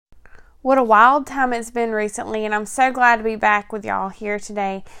What a wild time it's been recently, and I'm so glad to be back with y'all here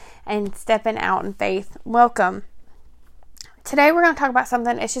today and stepping out in faith. Welcome. Today we're going to talk about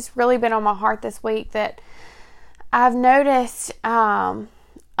something that's just really been on my heart this week that I've noticed a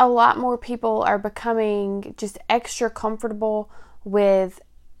lot more people are becoming just extra comfortable with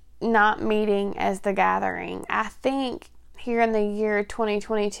not meeting as the gathering. I think here in the year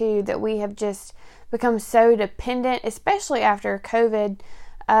 2022 that we have just become so dependent, especially after COVID,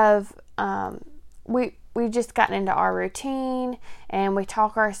 of we've just gotten into our routine and we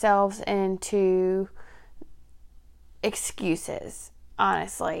talk ourselves into excuses,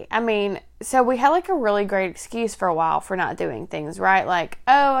 honestly. I mean, so we had like a really great excuse for a while for not doing things, right? Like,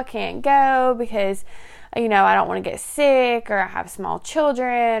 oh, I can't go because, I don't want to get sick, or I have small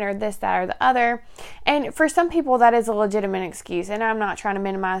children, or this, that, or the other. And for some people, that is a legitimate excuse, and I'm not trying to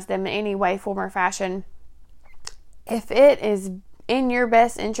minimize them in any way, form, or fashion. If it is in your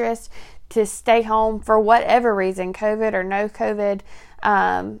best interest to stay home for whatever reason, COVID or no COVID,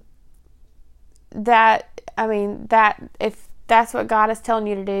 if that's what God is telling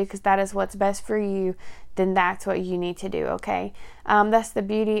you to do, because that is what's best for you, then that's what you need to do, okay? That's the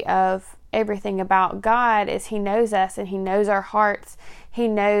beauty of everything about God, is He knows us and He knows our hearts. He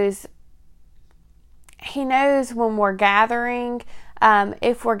knows when we're gathering,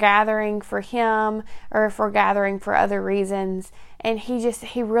 if we're gathering for Him or if we're gathering for other reasons. And He just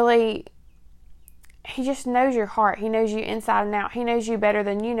knows your heart. He knows you inside and out. He knows you better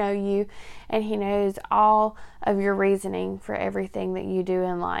than you know you. And He knows all of your reasoning for everything that you do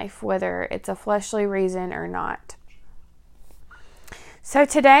in life, whether it's a fleshly reason or not. So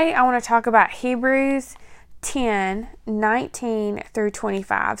today I want to talk about Hebrews 10:19 through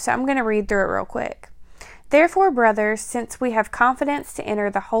 25. So I'm going to read through it real quick. Therefore, brothers, since we have confidence to enter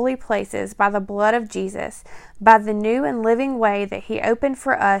the holy places by the blood of Jesus, by the new and living way that He opened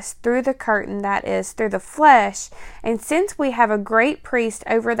for us through the curtain, that is, through the flesh, and since we have a great priest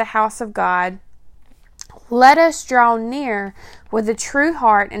over the house of God, let us draw near with a true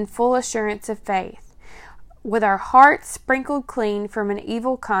heart and full assurance of faith, with our hearts sprinkled clean from an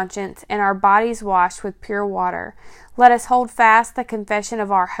evil conscience and our bodies washed with pure water. Let us hold fast the confession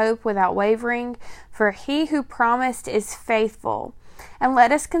of our hope without wavering, for He who promised is faithful. And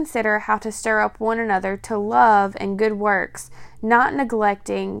let us consider how to stir up one another to love and good works, not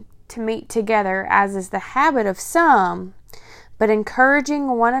neglecting to meet together, as is the habit of some, but encouraging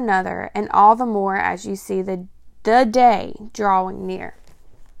one another, and all the more as you see the day drawing near.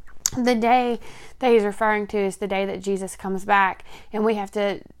 The day that He's referring to is the day that Jesus comes back, and we have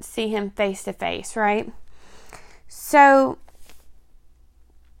to see Him face to face, right? So,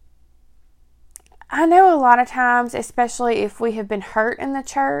 I know a lot of times, especially if we have been hurt in the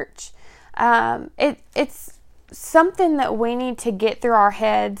church, it's something that we need to get through our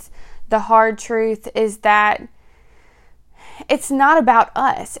heads. The hard truth is that it's not about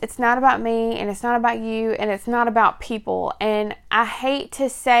us. It's not about me, and it's not about you, and it's not about people. And I hate to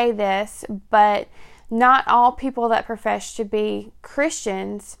say this, but not all people that profess to be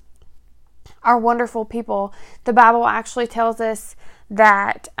Christians are wonderful people. The Bible actually tells us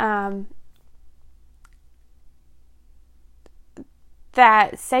that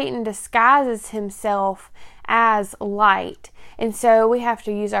that Satan disguises himself as light. And so we have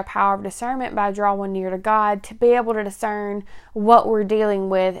to use our power of discernment by drawing near to God to be able to discern what we're dealing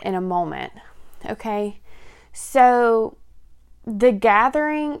with in a moment. Okay? So the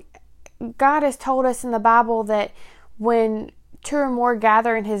gathering, God has told us in the Bible that when two or more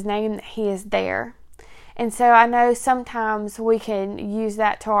gather in His name, that He is there. And so I know sometimes we can use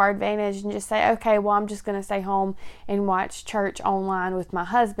that to our advantage and just say, okay, well, I'm just going to stay home and watch church online with my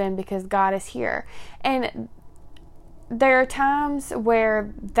husband because God is here. And there are times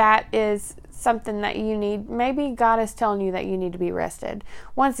where that is something that you need. Maybe God is telling you that you need to be rested.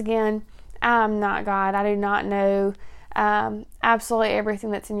 Once again, I'm not God. I do not know absolutely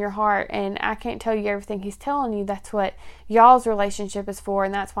everything that's in your heart, and I can't tell you everything He's telling you. That's what y'all's relationship is for,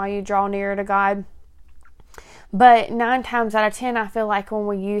 and that's why you draw nearer to God. But 9 times out of 10, I feel like when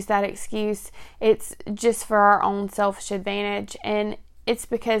we use that excuse, it's just for our own selfish advantage, and it's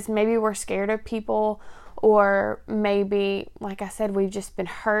because maybe we're scared of people, or maybe, like I said, we've just been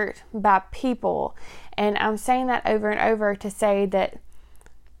hurt by people. And I'm saying that over and over to say that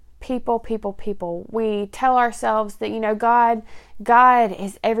people. We tell ourselves that, God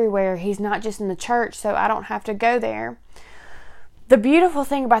is everywhere. He's not just in the church, so I don't have to go there. The beautiful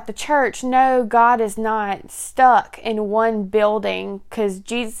thing about the church, no, God is not stuck in one building, because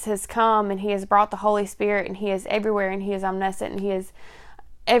Jesus has come and He has brought the Holy Spirit, and He is everywhere, and He is omniscient, and He is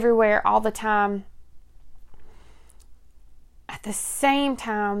everywhere all the time. I at the same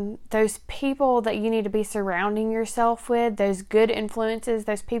time, those people that you need to be surrounding yourself with, those good influences,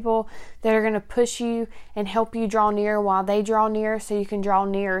 those people that are going to push you and help you draw near while they draw near so you can draw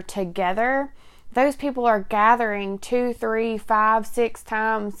near together, those people are gathering 2, 3, 5, 6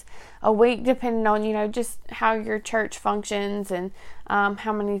 times a week, depending on, just how your church functions and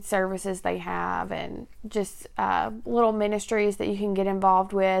how many services they have, and just little ministries that you can get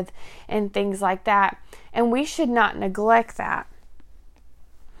involved with and things like that. And we should not neglect that.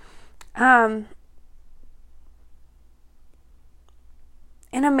 In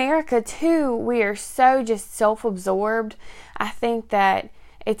America, too, we are so just self-absorbed. I think that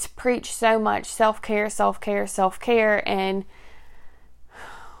it's preached so much self-care, self-care, self-care. And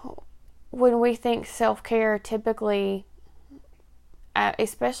when we think self-care, typically,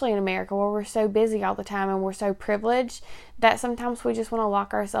 especially in America, where we're so busy all the time and we're so privileged, that sometimes we just want to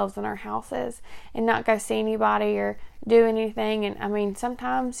lock ourselves in our houses and not go see anybody or do anything. And I mean,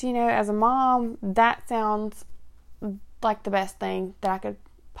 sometimes, as a mom, that sounds like the best thing that I could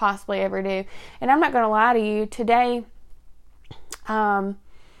possibly ever do. And I'm not going to lie to you, today,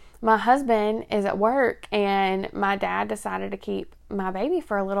 my husband is at work and my dad decided to keep my baby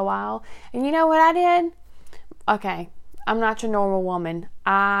for a little while. And you know what I did? Okay, I'm not your normal woman.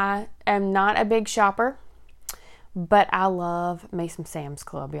 I am not a big shopper, but I love me some Sam's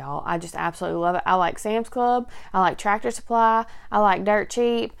Club, y'all. I just absolutely love it. I like Sam's Club. I like Tractor Supply. I like Dirt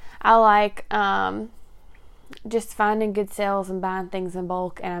Cheap. I like just finding good sales and buying things in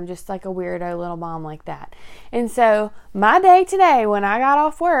bulk, and I'm just like a weirdo little mom like that. And so my day today, when I got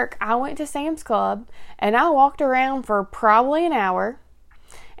off work, I went to Sam's Club and I walked around for probably an hour,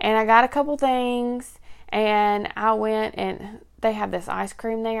 and I got a couple things, and I went, and they have this ice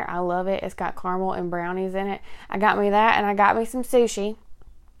cream there. I love it. It's got caramel and brownies in it. I got me that, and I got me some sushi.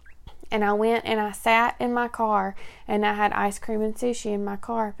 And I went and I sat in my car and I had ice cream and sushi in my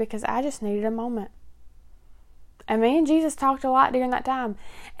car because I just needed a moment. And me and Jesus talked a lot during that time.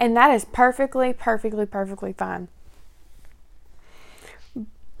 And that is perfectly fine.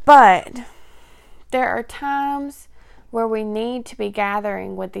 But there are times where we need to be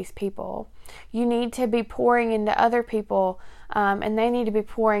gathering with these people. You need to be pouring into other people, and they need to be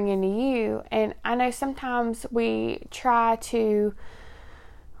pouring into you. And I know sometimes we try to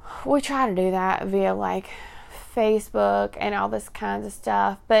do that via like Facebook and all this kinds of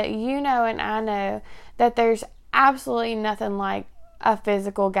stuff. But and I know that there's absolutely nothing like a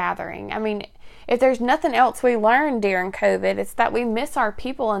physical gathering. I mean, if there's nothing else we learned during COVID, it's that we miss our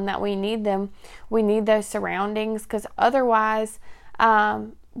people and that we need them. We need those surroundings, because otherwise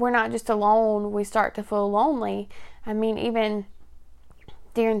we're not just alone. We start to feel lonely. I mean, even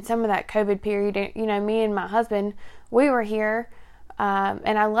during some of that COVID period, me and my husband, we were here,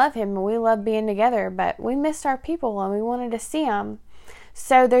 and I love him and we love being together, but we missed our people and we wanted to see them.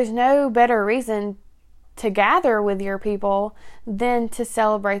 So there's no better reason to gather with your people than to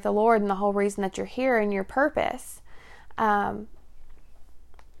celebrate the Lord and the whole reason that you're here and your purpose.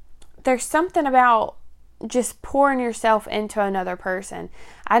 There's something about just pouring yourself into another person.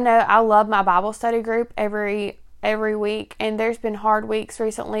 I know I love my Bible study group every week, and there's been hard weeks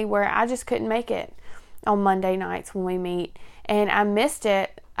recently where I just couldn't make it on Monday nights when we meet, and I missed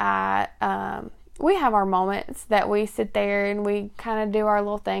it. We have our moments that we sit there and we kind of do our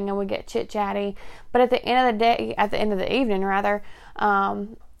little thing and we get chit-chatty. But at the end of the evening,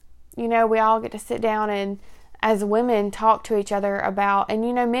 we all get to sit down and, as women, talk to each other about, and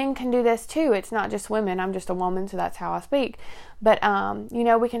men can do this too. It's not just women. I'm just a woman, so that's how I speak. But,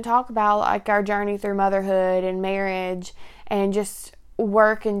 we can talk about like our journey through motherhood and marriage and just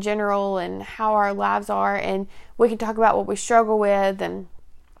work in general and how our lives are. And we can talk about what we struggle with and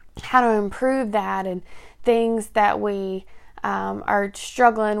how to improve that, and things that we are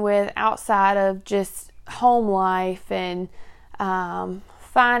struggling with outside of just home life and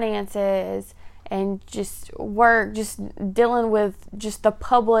finances and just work, just dealing with just the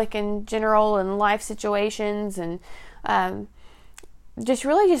public in general and life situations, and just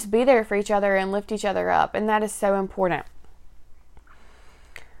really just be there for each other and lift each other up. And that is so important.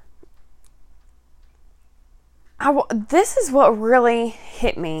 This is what really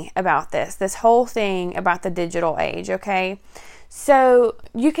hit me about this whole thing about the digital age, okay? So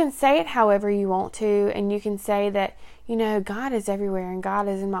you can say it however you want to, and you can say that, God is everywhere and God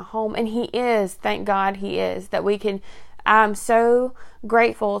is in my home, and He is, thank God He is, I'm so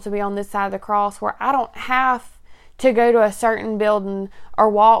grateful to be on this side of the cross where I don't have to go to a certain building or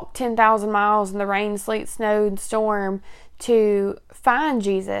walk 10,000 miles in the rain, sleet, snow, and storm to find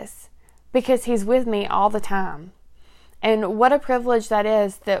Jesus, because He's with me all the time. And what a privilege that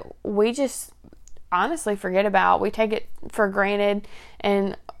is, that we just honestly forget about. We take it for granted.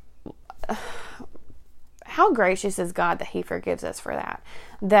 And how gracious is God that He forgives us for that.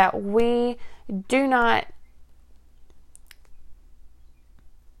 That we do not...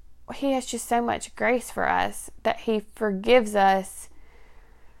 He has just so much grace for us that He forgives us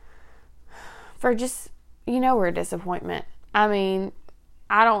for just, we're a disappointment. I mean,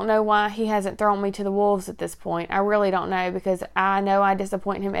 I don't know why He hasn't thrown me to the wolves at this point. I really don't know, because I know I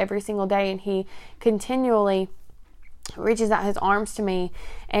disappoint Him every single day, and He continually reaches out His arms to me,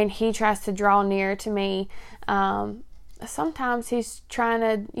 and He tries to draw near to me. Sometimes He's trying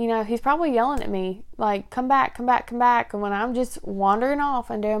to, He's probably yelling at me, like, come back, come back, come back. And when I'm just wandering off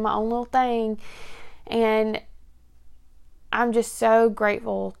and doing my own little thing, and I'm just so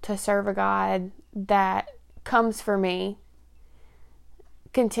grateful to serve a God that comes for me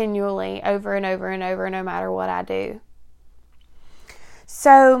continually, over and over and over, no matter what I do.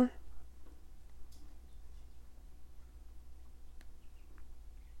 So,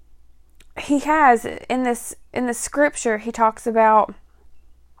 He has, in the scripture, He talks about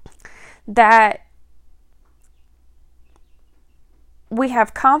that we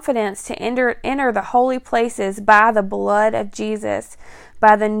have confidence to enter the holy places by the blood of Jesus,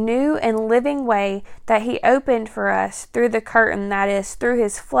 by the new and living way that He opened for us through the curtain, that is, through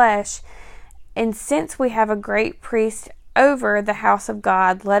His flesh. And since we have a great priest over the house of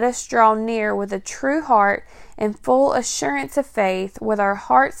God, let us draw near with a true heart and full assurance of faith, with our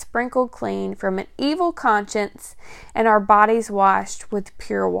hearts sprinkled clean from an evil conscience and our bodies washed with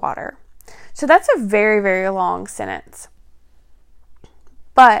pure water. So that's a very, very long sentence.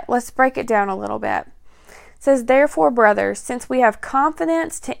 But let's break it down a little bit. It says, therefore, brothers, since we have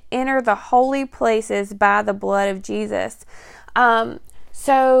confidence to enter the holy places by the blood of Jesus.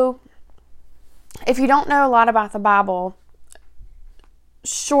 So if you don't know a lot about the Bible,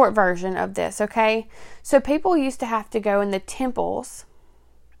 short version of this, okay? So people used to have to go in the temples,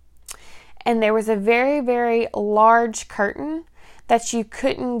 and there was a very, very large curtain that you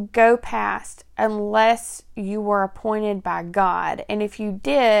couldn't go past unless you were appointed by God. And if you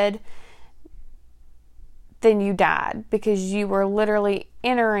did, then you died, because you were literally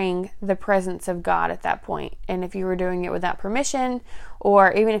entering the presence of God at that point. And if you were doing it without permission,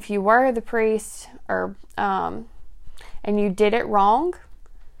 or even if you were the priest, or and you did it wrong,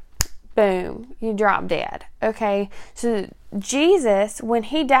 boom, you drop dead. Okay, so Jesus, when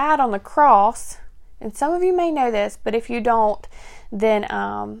He died on the cross, and some of you may know this, but if you don't, then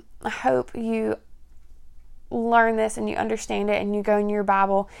I hope you learn this and you understand it, and you go in your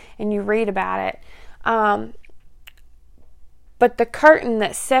Bible and you read about it. But the curtain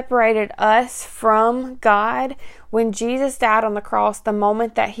that separated us from God, when Jesus died on the cross, the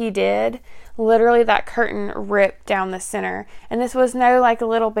moment that He did, literally that curtain ripped down the center. And this was no like a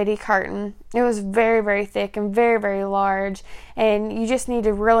little bitty curtain. It was very, very thick and very, very large. And you just need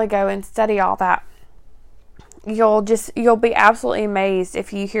to really go and study all that. You'll be absolutely amazed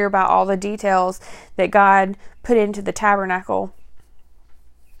if you hear about all the details that God put into the tabernacle.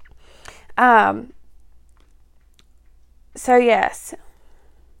 So yes,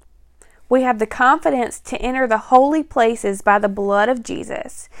 we have the confidence to enter the holy places by the blood of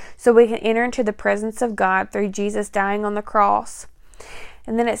Jesus, so we can enter into the presence of God through Jesus dying on the cross.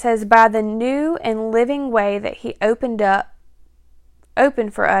 And then it says, by the new and living way that He opened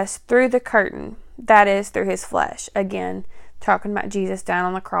for us through the curtain, that is, through His flesh. Again, talking about Jesus down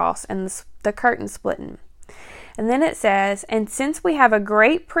on the cross and the curtain splitting. And then it says, and since we have a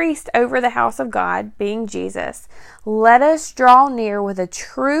great priest over the house of God, being Jesus, let us draw near with a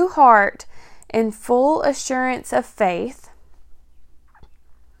true heart and full assurance of faith.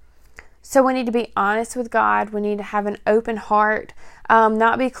 So we need to be honest with God. We need to have an open heart,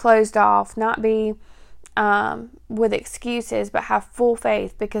 not be closed off, not be with excuses, but have full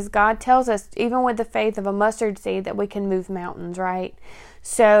faith, because God tells us, even with the faith of a mustard seed, that we can move mountains, right?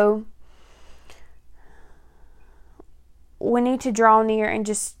 So we need to draw near and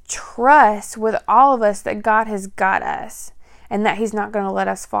just trust with all of us that God has got us and that He's not going to let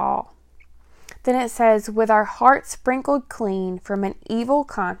us fall. Then it says, with our hearts sprinkled clean from an evil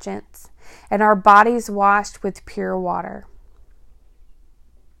conscience and our bodies washed with pure water.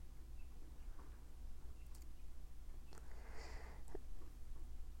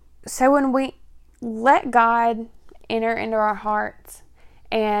 So when we let God enter into our hearts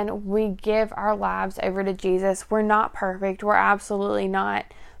and we give our lives over to Jesus, we're not perfect. We're absolutely not.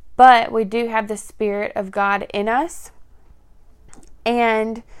 But we do have the Spirit of God in us.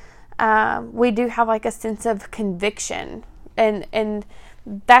 And we do have like a sense of conviction. And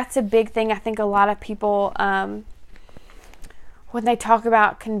that's a big thing. I think a lot of people when they talk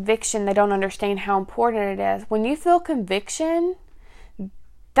about conviction, they don't understand how important it is. When you feel conviction,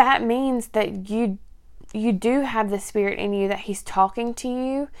 that means that you do have the Spirit in you, that He's talking to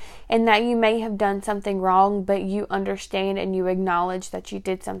you, and that you may have done something wrong, but you understand and you acknowledge that you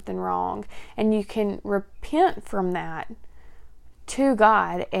did something wrong, and you can repent from that to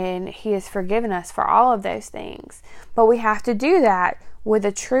God, and He has forgiven us for all of those things. But we have to do that with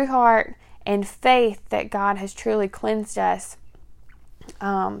a true heart and faith that God has truly cleansed us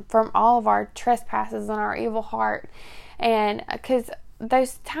from all of our trespasses and our evil heart. And because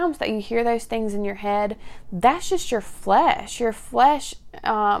those times that you hear those things in your head, that's just your flesh. Your flesh,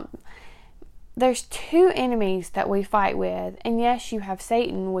 there's two enemies that we fight with. And yes, you have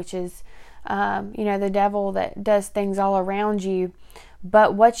Satan, which is, the devil that does things all around you.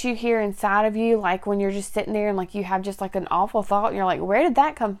 But what you hear inside of you, like when you're just sitting there and like you have just like an awful thought and you're like, where did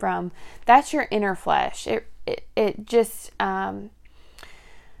that come from? That's your inner flesh. It just,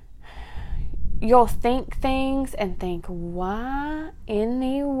 you'll think things and think, why in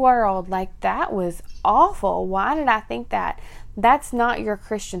the world? Like, that was awful. Why did I think that? That's not your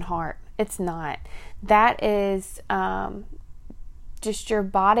Christian heart. It's not. That is just your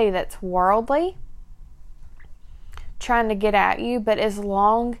body that's worldly, trying to get at you. But as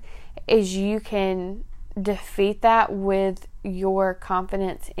long as you can defeat that with your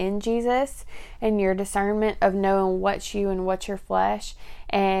confidence in Jesus and your discernment of knowing what's you and what's your flesh,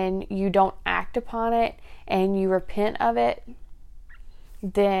 and you don't act upon it and you repent of it,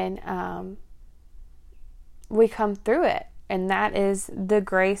 then we come through it. And that is the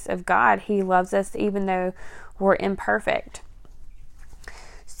grace of God. He loves us even though we're imperfect.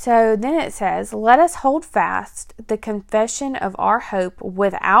 So then it says, let us hold fast the confession of our hope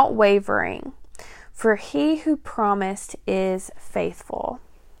without wavering, for He who promised is faithful.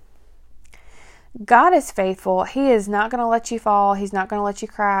 God is faithful. He is not going to let you fall. He's not going to let you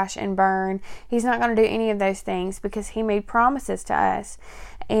crash and burn. He's not going to do any of those things because He made promises to us.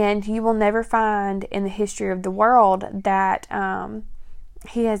 And you will never find in the history of the world that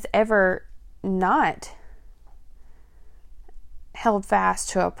He has ever not held fast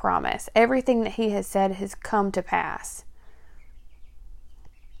to a promise. Everything that He has said has come to pass.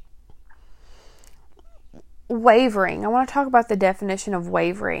 Wavering. I want to talk about the definition of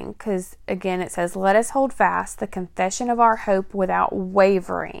wavering, because again it says, let us hold fast the confession of our hope without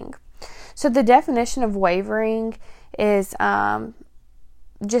wavering. So the definition of wavering is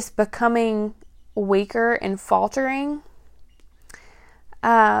just becoming weaker and faltering,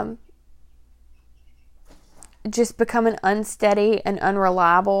 just becoming unsteady and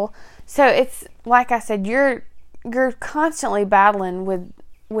unreliable. So it's like I said, you're constantly battling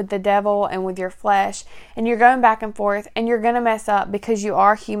with the devil and with your flesh, and you're going back and forth, and you're going to mess up because you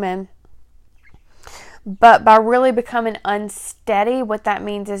are human. But by really becoming unsteady, what that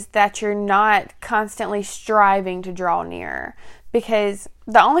means is that you're not constantly striving to draw nearer, because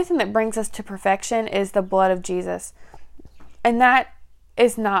the only thing that brings us to perfection is the blood of Jesus, and that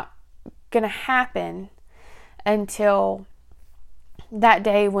is not going to happen until that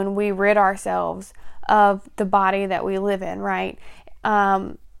day when we rid ourselves of the body that we live in, right?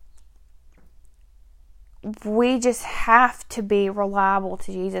 We just have to be reliable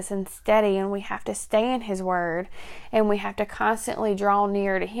to Jesus and steady, and we have to stay in His Word, and we have to constantly draw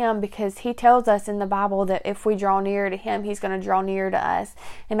near to Him, because He tells us in the Bible that if we draw near to Him, He's going to draw near to us,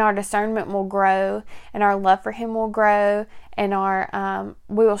 and our discernment will grow, and our love for Him will grow, and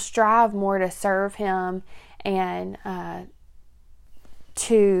we will strive more to serve Him and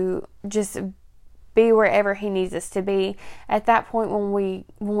to just be wherever He needs us to be. At that point, when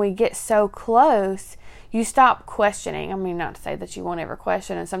we get so close, you stop questioning. I mean, not to say that you won't ever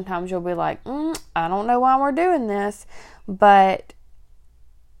question, and sometimes you'll be like, I don't know why we're doing this, but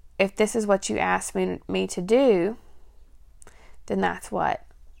if this is what you asked me to do, then that's what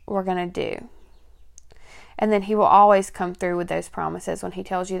we're going to do. And then He will always come through with those promises when He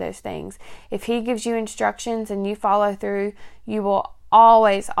tells you those things. If He gives you instructions and you follow through, you will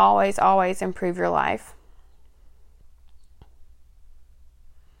always, always, always improve your life.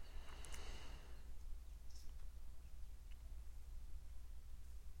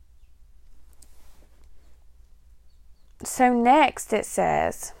 So next it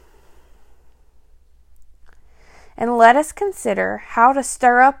says, and let us consider how to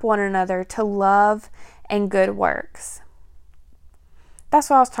stir up one another to love and good works. That's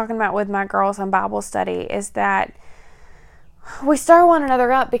what I was talking about with my girls on Bible study, is that we stir one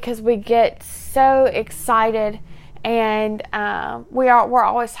another up because we get so excited, and we're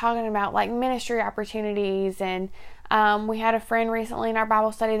always talking about like ministry opportunities and We had a friend recently in our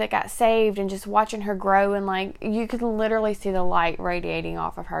Bible study that got saved, and just watching her grow, and like you could literally see the light radiating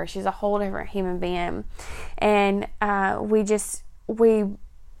off of her. She's a whole different human being. And we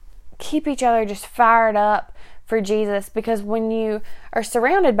keep each other just fired up for Jesus, because when you are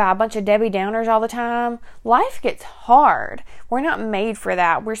surrounded by a bunch of Debbie Downers all the time, life gets hard. We're not made for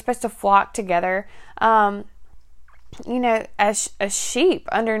that. We're supposed to flock together, as sheep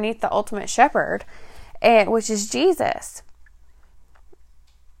underneath the ultimate shepherd, which is Jesus.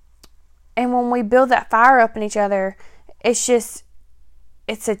 And when we build that fire up in each other, it's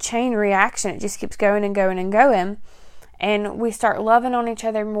a chain reaction. It just keeps going and going and going. And we start loving on each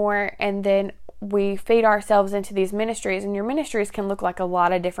other more, and then we feed ourselves into these ministries. And your ministries can look like a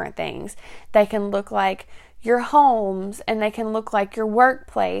lot of different things. They can look like your homes, and they can look like your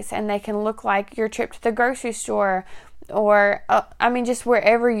workplace, and they can look like your trip to the grocery store, or just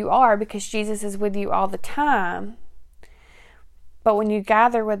wherever you are, because Jesus is with you all the time. But when you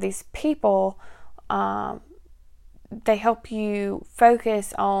gather with these people, they help you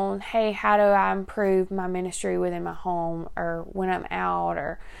focus on, hey, how do I improve my ministry within my home, or when I'm out,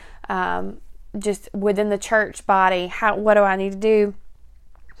 or just within the church body, what do I need to do?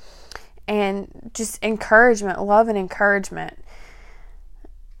 And just encouragement, love and encouragement.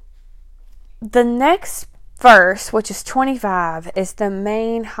 The next verse, which is 25, is the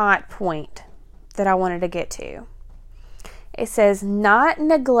main hot point that I wanted to get to. It says, not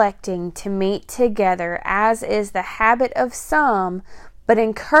neglecting to meet together, as is the habit of some, but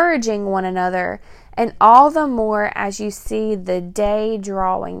encouraging one another, and all the more as you see the day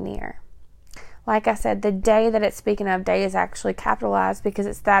drawing near. Like I said, the day that it's speaking of, day is actually capitalized because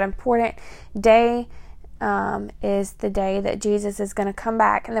it's that important. Day is the day that Jesus is going to come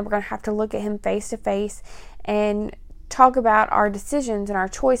back, and then we're going to have to look at him face to face and talk about our decisions and our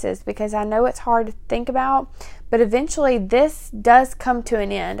choices, because I know it's hard to think about, but eventually this does come to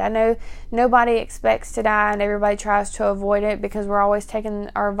an end. I know nobody expects to die, and everybody tries to avoid it because we're always taking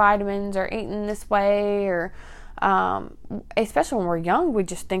our vitamins or eating this way, or especially when we're young, we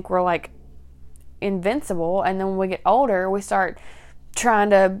just think we're like invincible, and then when we get older, we start trying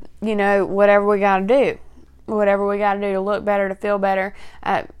to, whatever we got to do to look better, to feel better.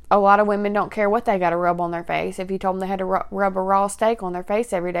 A lot of women don't care what they got to rub on their face. If you told them they had to rub a raw steak on their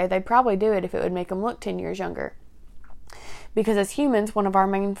face every day, they'd probably do it if it would make them look 10 years younger. Because as humans, one of our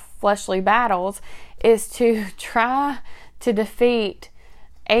main fleshly battles is to try to defeat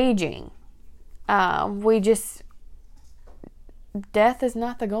aging. Death is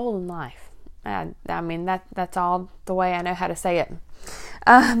not the goal in life. That's all the way I know how to say it.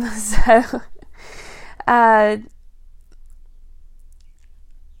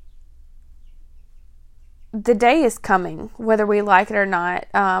 The day is coming, whether we like it or not.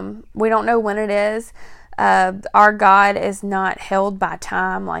 We don't know when it is. Our God is not held by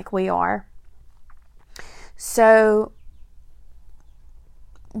time like we are. So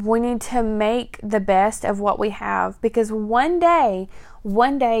we need to make the best of what we have, because one day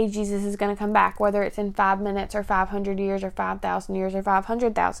Jesus is going to come back, whether it's in 5 minutes or 500 years or 5,000 years or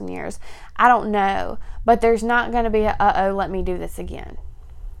 500,000 years. I don't know, but there's not going to be let me do this again.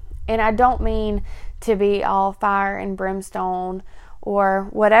 And I don't mean to be all fire and brimstone or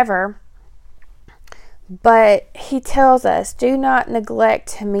whatever, but he tells us, do not neglect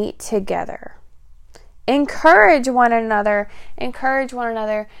to meet together. Encourage one another,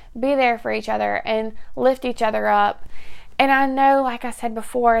 be there for each other, and lift each other up. And I know, like I said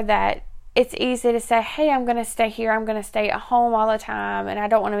before, that it's easy to say, hey, I'm going to stay here, I'm going to stay at home all the time, and I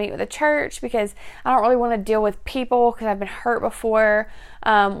don't want to meet with the church because I don't really want to deal with people, because I've been hurt before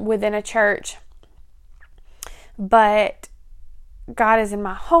within a church. But God is in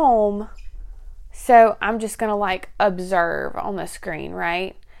my home, so I'm just going to observe on the screen,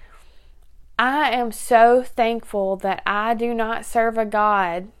 right? I am so thankful that I do not serve a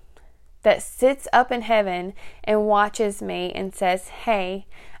God that sits up in heaven and watches me and says, hey,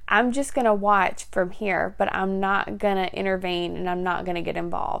 I'm just going to watch from here, but I'm not going to intervene and I'm not going to get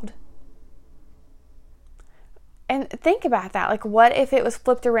involved. And think about that. What if it was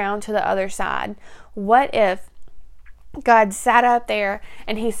flipped around to the other side? What if God sat up there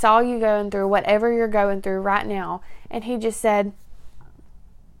and he saw you going through whatever you're going through right now, and he just said,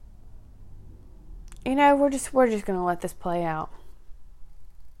 we're just going to let this play out.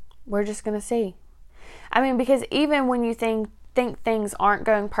 We're just going to see. Because even when you think things aren't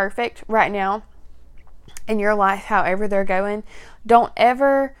going perfect right now in your life, however they're going, don't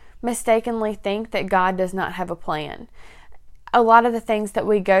ever mistakenly think that God does not have a plan. A lot of the things that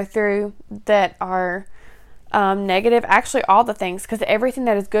we go through that are negative, actually all the things, because everything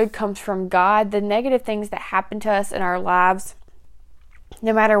that is good comes from God. The negative things that happen to us in our lives,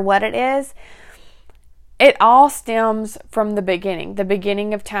 no matter what it is, it all stems from the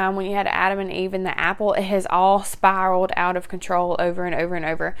beginning of time when you had Adam and Eve and the apple. It has all spiraled out of control over and over and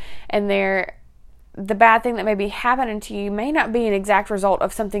over. And the bad thing that may be happening to you may not be an exact result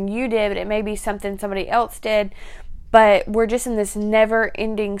of something you did, but it may be something somebody else did. But we're just in this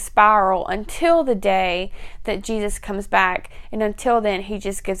never-ending spiral until the day that Jesus comes back. And until then, he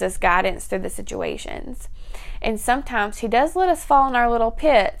just gives us guidance through the situations. And sometimes he does let us fall in our little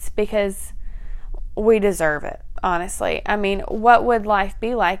pits because we deserve it, honestly. I mean, what would life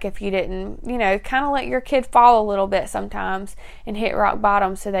be like if you didn't, kind of let your kid fall a little bit sometimes and hit rock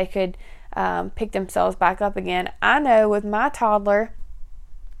bottom so they could pick themselves back up again? I know with my toddler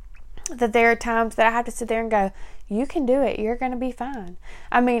that there are times that I have to sit there and go, you can do it. You're going to be fine.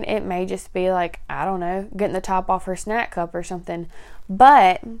 I mean, it may just be like, I don't know, getting the top off her snack cup or something.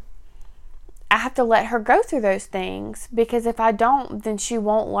 But I have to let her go through those things, because if I don't, then she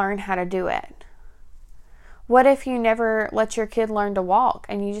won't learn how to do it. What if you never let your kid learn to walk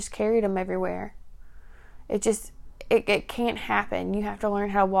and you just carried them everywhere? It can't happen. You have to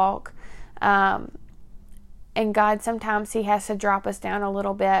learn how to walk. And God, sometimes he has to drop us down a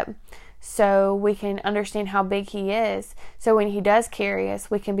little bit so we can understand how big he is. So when he does carry us,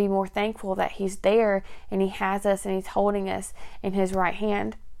 we can be more thankful that he's there and he has us and he's holding us in his right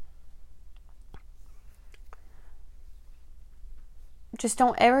hand. Just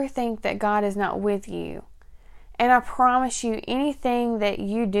don't ever think that God is not with you. And I promise you, anything that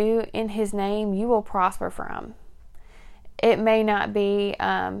you do in his name, you will prosper from. It may not be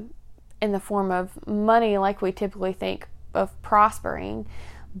in the form of money like we typically think of prospering,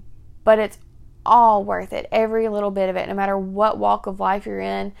 but it's all worth it. Every little bit of it, no matter what walk of life you're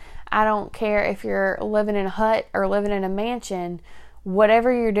in. I don't care if you're living in a hut or living in a mansion.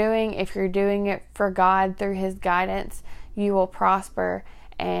 Whatever you're doing, if you're doing it for God through his guidance, you will prosper,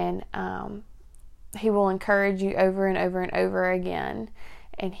 and he will encourage you over and over and over again,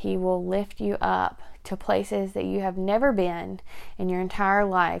 and he will lift you up to places that you have never been in your entire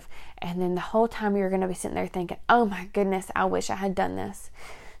life. And then the whole time you're going to be sitting there thinking, oh my goodness, I wish I had done this.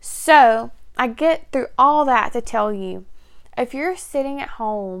 So I get through all that to tell you, if you're sitting at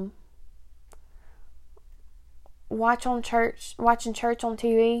home watching church on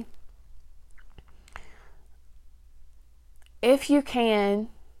TV, if you can,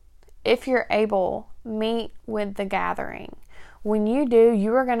 if you're able, meet with the gathering. When you do,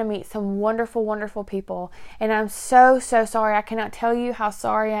 you are going to meet some wonderful, wonderful people. And I'm so, so sorry. I cannot tell you how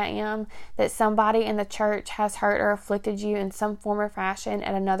sorry I am that somebody in the church has hurt or afflicted you in some form or fashion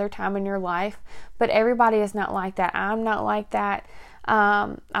at another time in your life. But everybody is not like that. I'm not like that.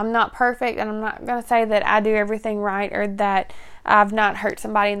 I'm not perfect, and I'm not going to say that I do everything right, or that I've not hurt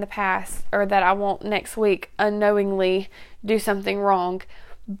somebody in the past, or that I won't next week unknowingly do something wrong.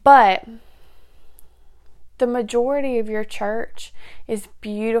 But the majority of your church is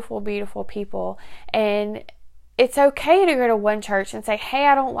beautiful, beautiful people. And it's okay to go to one church and say, hey,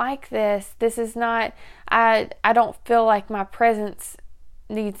 I don't like this. This is not, I don't feel like my presence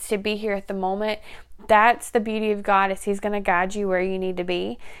needs to be here at the moment. That's the beauty of God, is he's going to guide you where you need to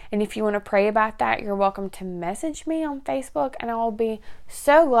be. And if you want to pray about that, you're welcome to message me on Facebook, and I will be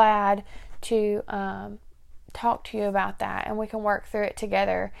so glad to talk to you about that, and we can work through it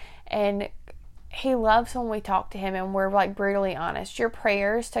together. And he loves when we talk to him and we're like brutally honest. Your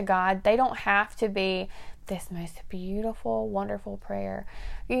prayers to God, they don't have to be this most beautiful, wonderful prayer.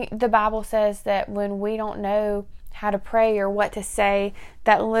 The Bible says that when we don't know how to pray or what to say,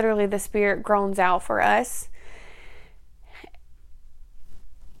 that literally the Spirit groans out for us.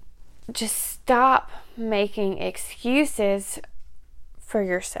 Just stop making excuses for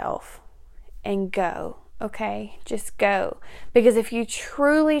yourself and go. Okay, just go. Because if you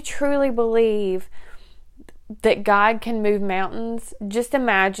truly, truly believe that God can move mountains, just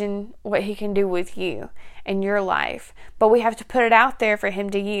imagine what he can do with you and your life. But we have to put it out there for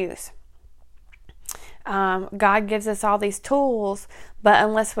him to use. God gives us all these tools, but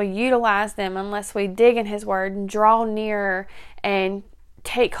unless we utilize them, unless we dig in his word and draw nearer and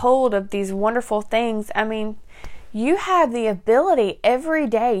take hold of these wonderful things, I mean, you have the ability every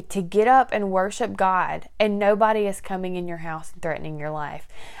day to get up and worship God, and nobody is coming in your house and threatening your life.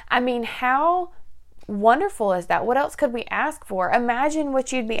 I mean, how wonderful is that? What else could we ask for? Imagine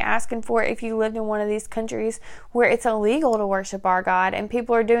what you'd be asking for if you lived in one of these countries where it's illegal to worship our God and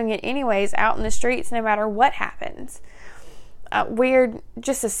people are doing it anyways out in the streets no matter what happens. We're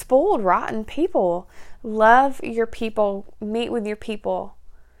just a spoiled, rotten people. Love your people. Meet with your people.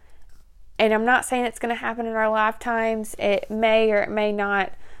 And I'm not saying it's going to happen in our lifetimes. It may or it may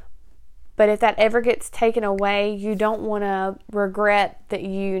not. But if that ever gets taken away, you don't want to regret that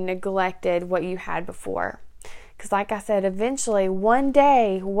you neglected what you had before. Because like I said, eventually, one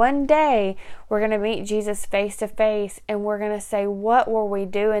day, we're going to meet Jesus face to face, and we're going to say, what were we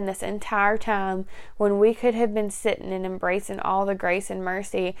doing this entire time when we could have been sitting and embracing all the grace and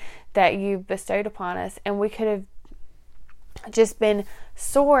mercy that you've bestowed upon us, and we could have just been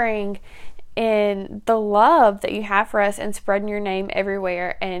soaring in the love that you have for us and spreading your name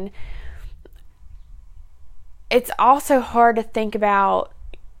everywhere. And it's also hard to think about,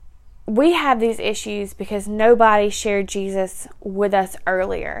 we have these issues because nobody shared Jesus with us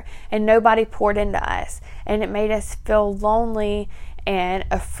earlier, and nobody poured into us, and it made us feel lonely and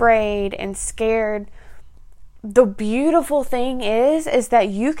afraid and scared. The beautiful thing is that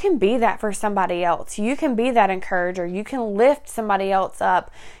you can be that for somebody else. You can be that encourager. You can lift somebody else up.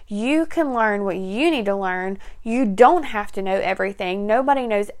 You can learn what you need to learn. You don't have to know everything. Nobody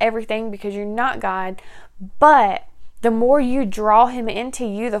knows everything because you're not God. But the more you draw him into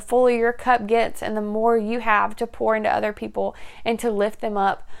you, the fuller your cup gets, and the more you have to pour into other people and to lift them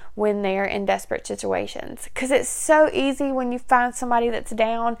up when they're in desperate situations. Because it's so easy when you find somebody that's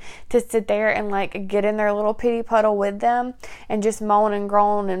down to sit there and like get in their little pity puddle with them and just moan and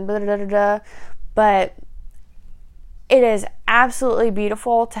groan and blah, blah, blah, blah. But it is absolutely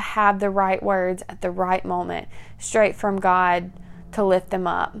beautiful to have the right words at the right moment, straight from God, to lift them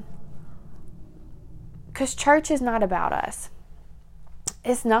up. Because church is not about us.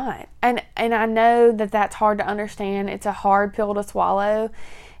 It's not. And I know that that's hard to understand. It's a hard pill to swallow.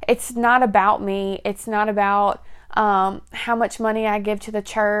 It's not about me. It's not about how much money I give to the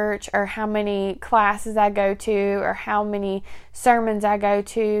church, or how many classes I go to, or how many sermons I go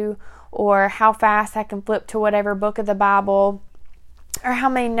to, or how fast I can flip to whatever book of the Bible, or how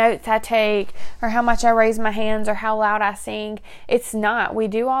many notes I take, or how much I raise my hands, or how loud I sing. It's not. We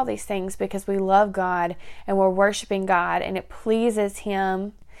do all these things because we love God and we're worshiping God, and it pleases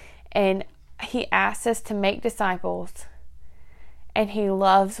him, and he asks us to make disciples, and he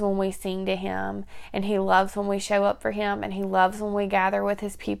loves when we sing to him, and he loves when we show up for him, and he loves when we gather with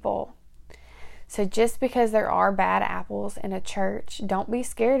his people. So just because there are bad apples in a church, don't be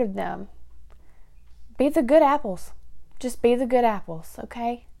scared of them. Be the good apples. Just be the good apples,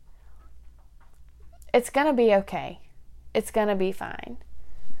 okay? It's going to be okay. It's going to be fine.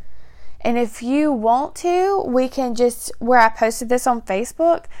 And if you want to, we can just, where I posted this on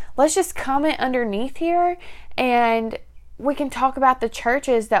Facebook, let's just comment underneath here, and we can talk about the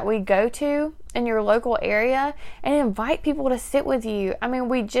churches that we go to in your local area and invite people to sit with you. I mean,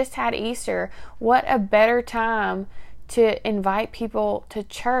 we just had Easter. What a better time to invite people to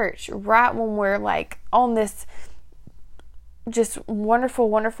church right when we're like on this just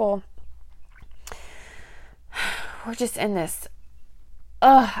wonderful, we're just in this,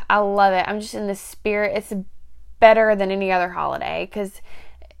 I love it. I'm just in this spirit. It's better than any other holiday because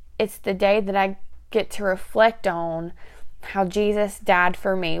it's the day that I get to reflect on how Jesus died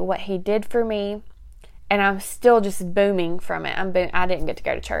for me, what he did for me, and I'm still just booming from it. I didn't get to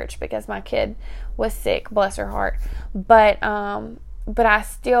go to church because my kid was sick, bless her heart, but I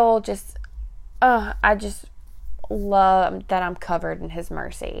still just, I just love that I'm covered in his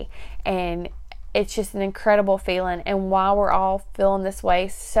mercy, and it's just an incredible feeling. And while we're all feeling this way,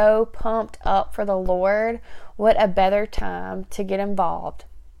 so pumped up for the Lord, what a better time to get involved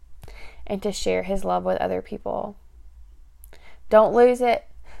and to share his love with other people. Don't lose it.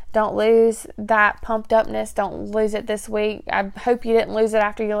 Don't lose that pumped upness. Don't lose it this week. I hope you didn't lose it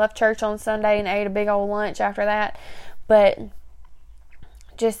after you left church on Sunday and ate a big old lunch after that, but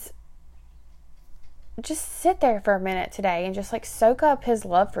just sit there for a minute today and just like soak up his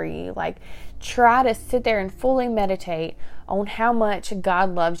love for you. Like, try to sit there and fully meditate on how much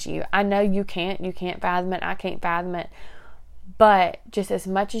God loves you. I know you can't fathom it. I can't fathom it. But just as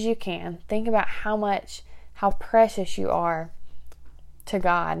much as you can, think about how precious you are to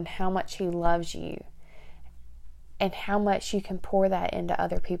God, and how much he loves you, and how much you can pour that into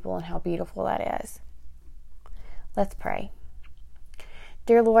other people, and how beautiful that is. Let's pray.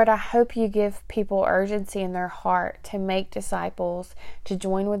 Dear Lord, I hope you give people urgency in their heart to make disciples, to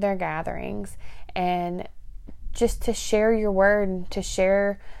join with their gatherings, and just to share your word, and to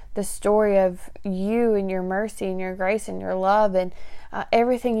share the story of you and your mercy and your grace and your love, and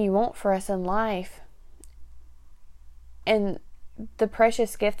everything you want for us in life, and the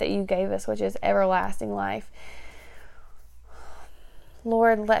precious gift that you gave us, which is everlasting life.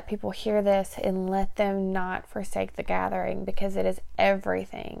 Lord, let people hear this and let them not forsake the gathering, because it is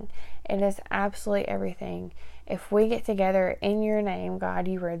everything. It is absolutely everything. If we get together in your name, God,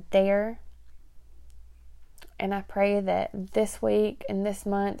 you are there. And I pray that this week and this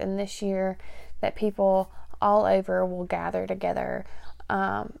month and this year that people all over will gather together,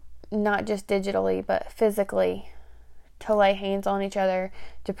 not just digitally, but physically, to lay hands on each other,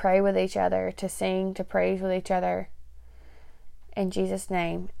 to pray with each other, to sing, to praise with each other. In Jesus'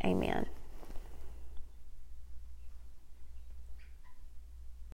 name, amen.